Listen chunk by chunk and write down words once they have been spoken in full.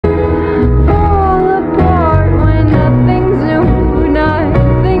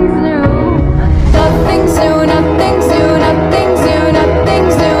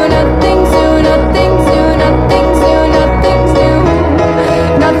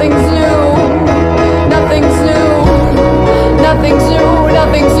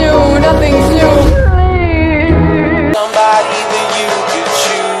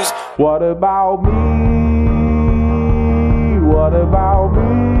What about me? What about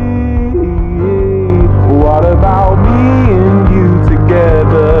me? What about me and you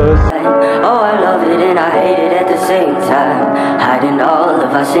together? Oh, I love it and I hate it at the same time. Hiding all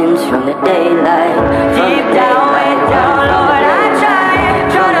of our sins from the daylight. Deep down, way down, Lord, I try.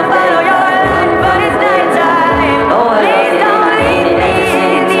 Trying to follow your light, but it's nighttime. Oh, I love it and I hate it at the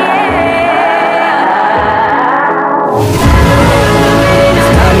same time.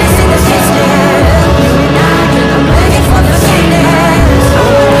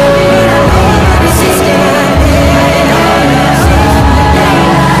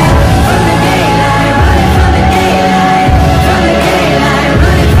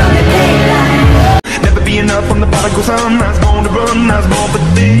 From the prodigal son, I was born to run, I was born for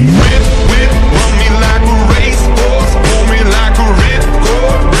thee. Whip, whip, run me like a racehorse, pull me like a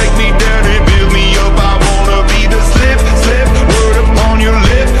ripcord, break me down and build me up. I wanna be the slip, slip, word upon your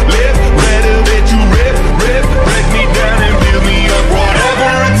lip, lip, rather that you rip, rip, break me down and build me up,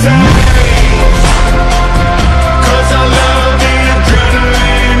 whatever it takes. Cause I love the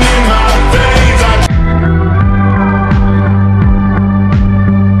adrenaline in my veins.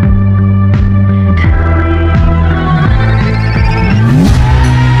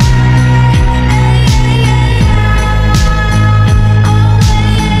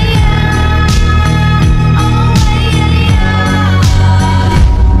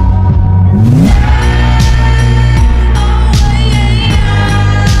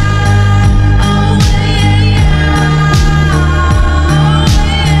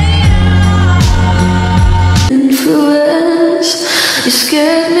 You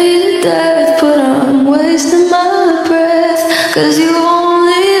scared me to death, but I'm wasting my breath. Cause you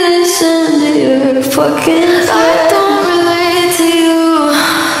only listen to your fucking threat. I don't relate to you.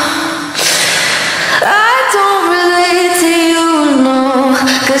 I don't relate to you, no.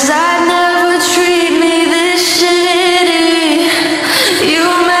 Cause I never treat me this shitty. You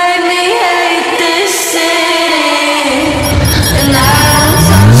made me hate this city. And I don't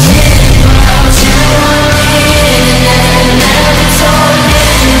talk shit about you and never told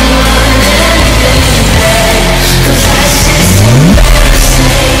anyone anything bad. Cause that's just embarrassing.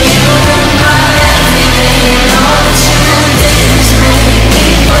 You were my everything. All that you did was make me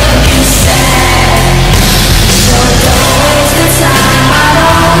fucking sad. So don't waste the time, I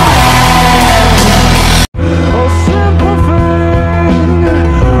don't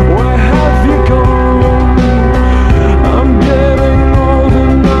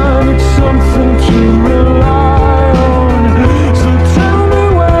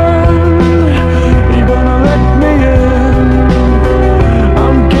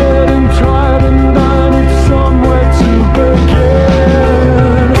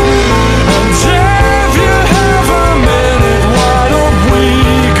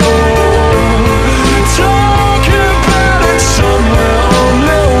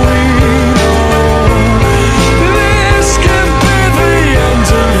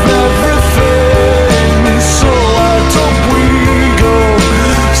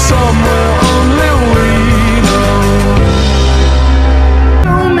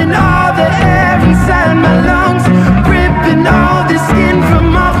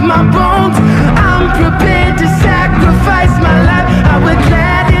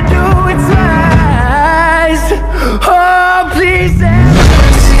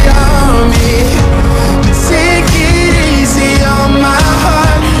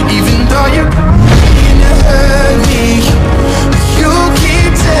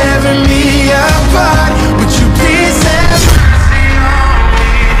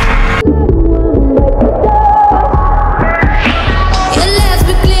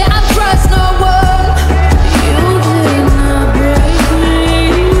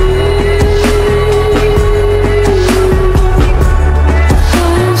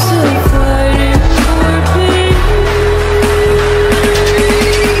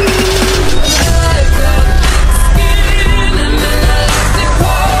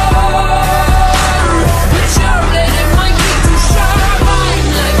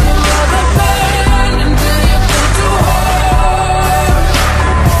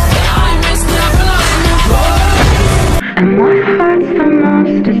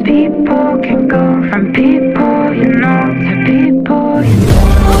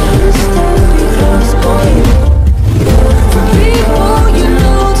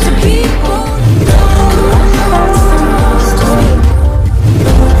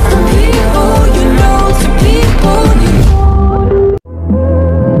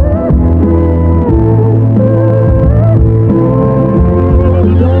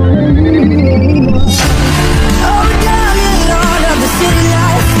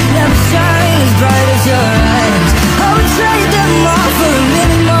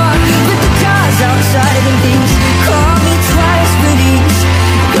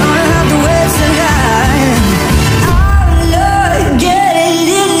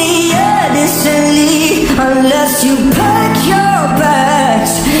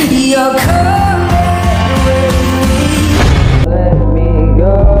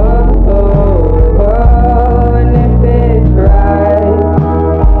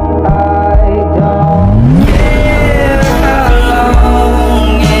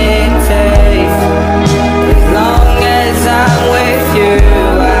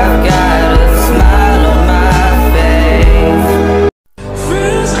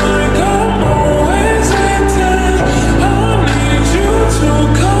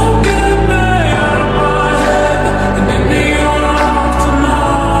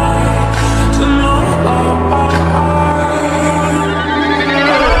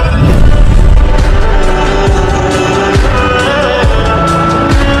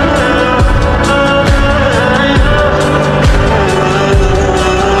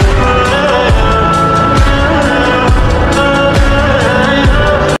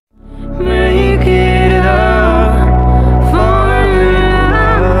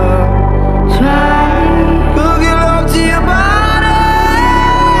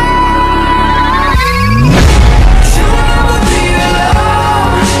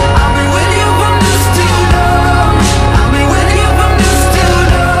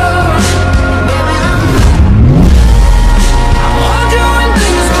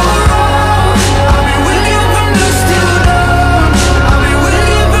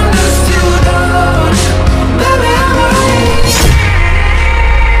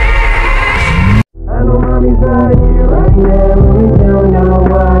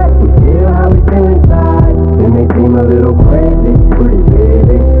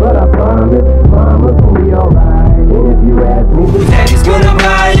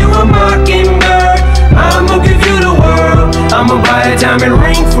I'ma buy a diamond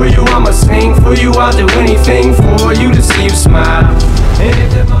ring for you, I'ma sing for you, I'll do anything for you to see you smile. And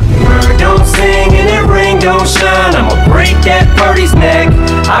if the mockingbird don't sing and that ring don't shine, I'ma break that birdie's neck.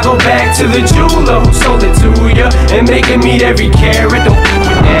 I go back to the jeweler who sold it to ya and make it meet every carat, don't f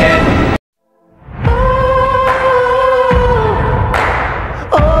with that.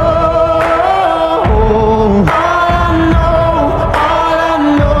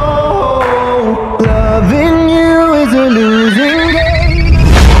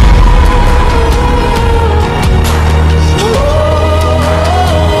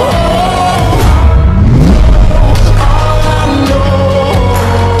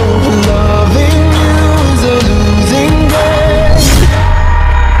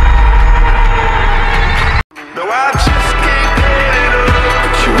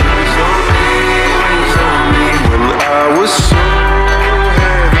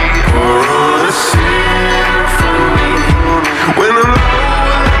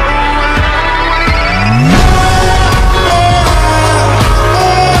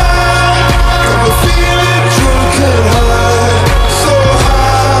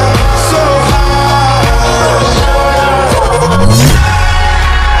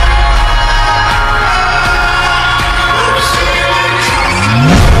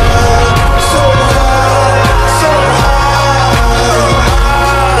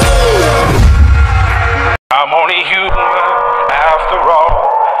 I'm only human after all.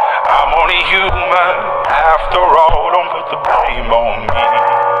 I'm only human after all. Don't put the blame on me.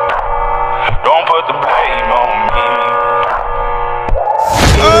 Don't put the blame on me.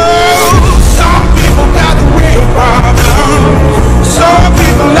 Oh, some people got the real problem. Some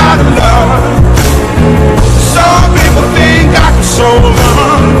people out of love. Some people think I can solve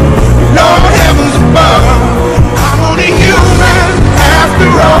them. Lord heavens above. I'm only human after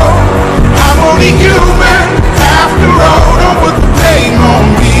all. I'm only human after all. Don't put the blame on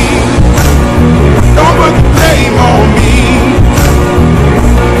me. Don't put the blame on me.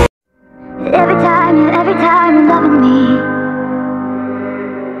 Every time you're loving me.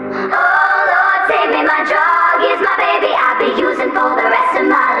 Oh Lord, save me, my drug is my baby. I'll be using for the rest